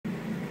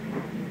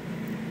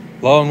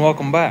Hello and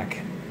welcome back.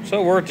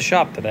 So we're at the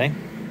shop today,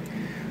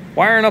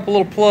 wiring up a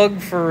little plug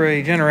for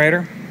a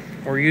generator.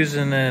 We're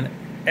using an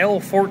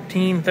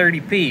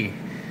L1430P.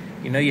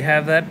 You know you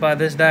have that by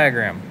this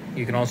diagram.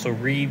 You can also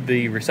read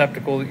the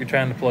receptacle that you're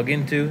trying to plug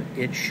into.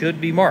 It should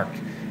be marked.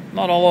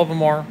 Not all of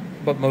them are,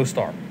 but most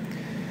are.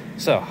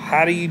 So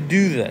how do you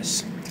do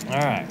this? All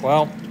right,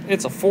 well,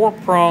 it's a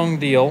 4-prong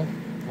deal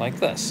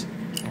like this,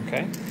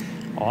 okay?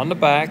 On the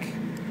back,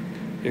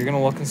 you're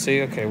gonna look and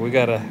see, okay, we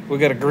got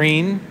a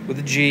green with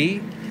a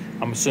G.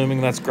 I'm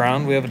assuming that's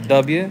ground. We have a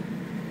W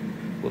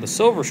with a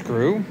silver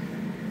screw.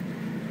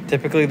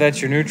 Typically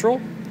that's your neutral.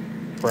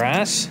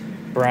 Brass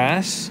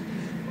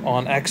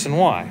on X and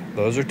Y.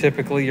 Those are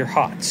typically your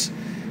hots,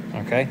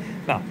 okay?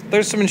 Now,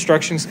 there's some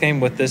instructions came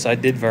with this. I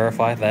did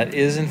verify that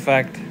is in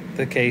fact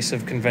the case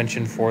of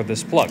convention for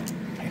this plug.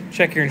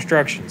 Check your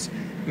instructions.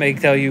 It may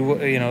tell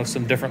you,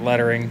 some different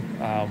lettering,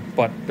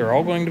 but they're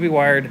all going to be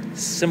wired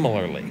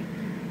similarly.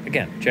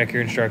 Again, check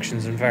your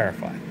instructions and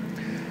verify.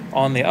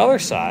 On the other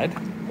side,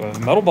 we have a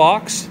metal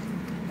box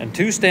and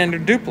 2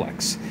 standard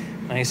duplex.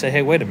 Now you say,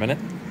 hey, wait a minute.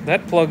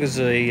 That plug is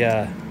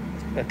a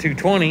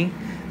 220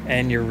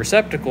 and your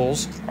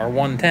receptacles are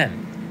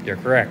 110. You're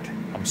correct.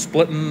 I'm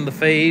splitting the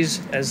phase,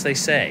 as they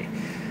say.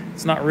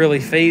 It's not really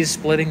phase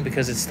splitting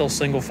because it's still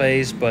single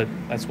phase, but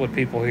that's what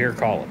people here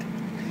call it.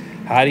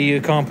 How do you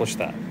accomplish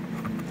that?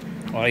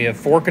 Well, you have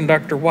 4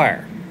 conductor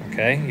wire,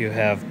 okay? You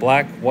have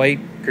black,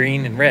 white,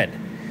 green, and red.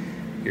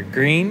 Your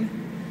green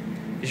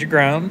is your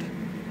ground.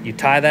 You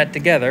tie that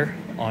together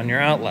on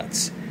your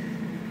outlets.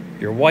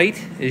 Your white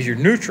is your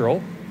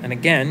neutral, and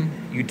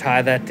again, you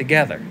tie that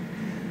together.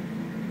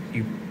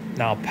 You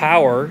now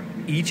power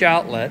each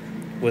outlet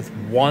with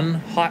 1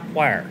 hot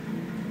wire.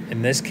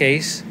 In this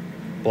case,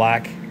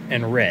 black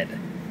and red.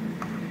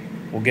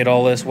 We'll get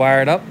all this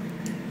wired up.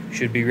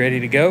 Should be ready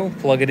to go.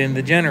 Plug it in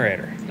the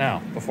generator.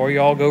 Now, before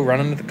you all go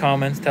running to the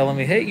comments telling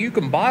me, hey, you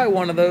can buy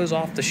one of those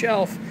off the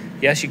shelf.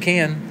 Yes, you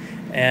can.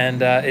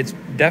 And it's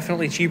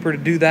definitely cheaper to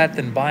do that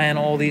than buying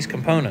all these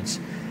components.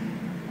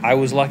 I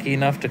was lucky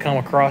enough to come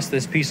across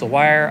this piece of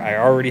wire. I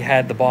already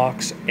had the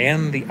box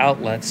and the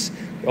outlets.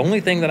 The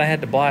only thing that I had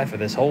to buy for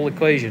this whole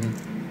equation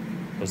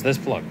was this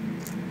plug.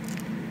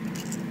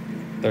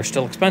 They're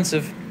still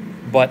expensive,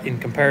 but in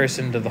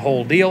comparison to the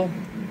whole deal,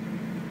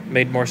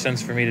 made more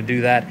sense for me to do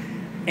that,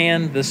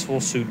 and this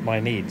will suit my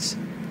needs.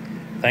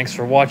 Thanks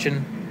for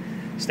watching.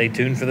 Stay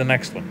tuned for the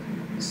next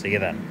one. See you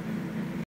then.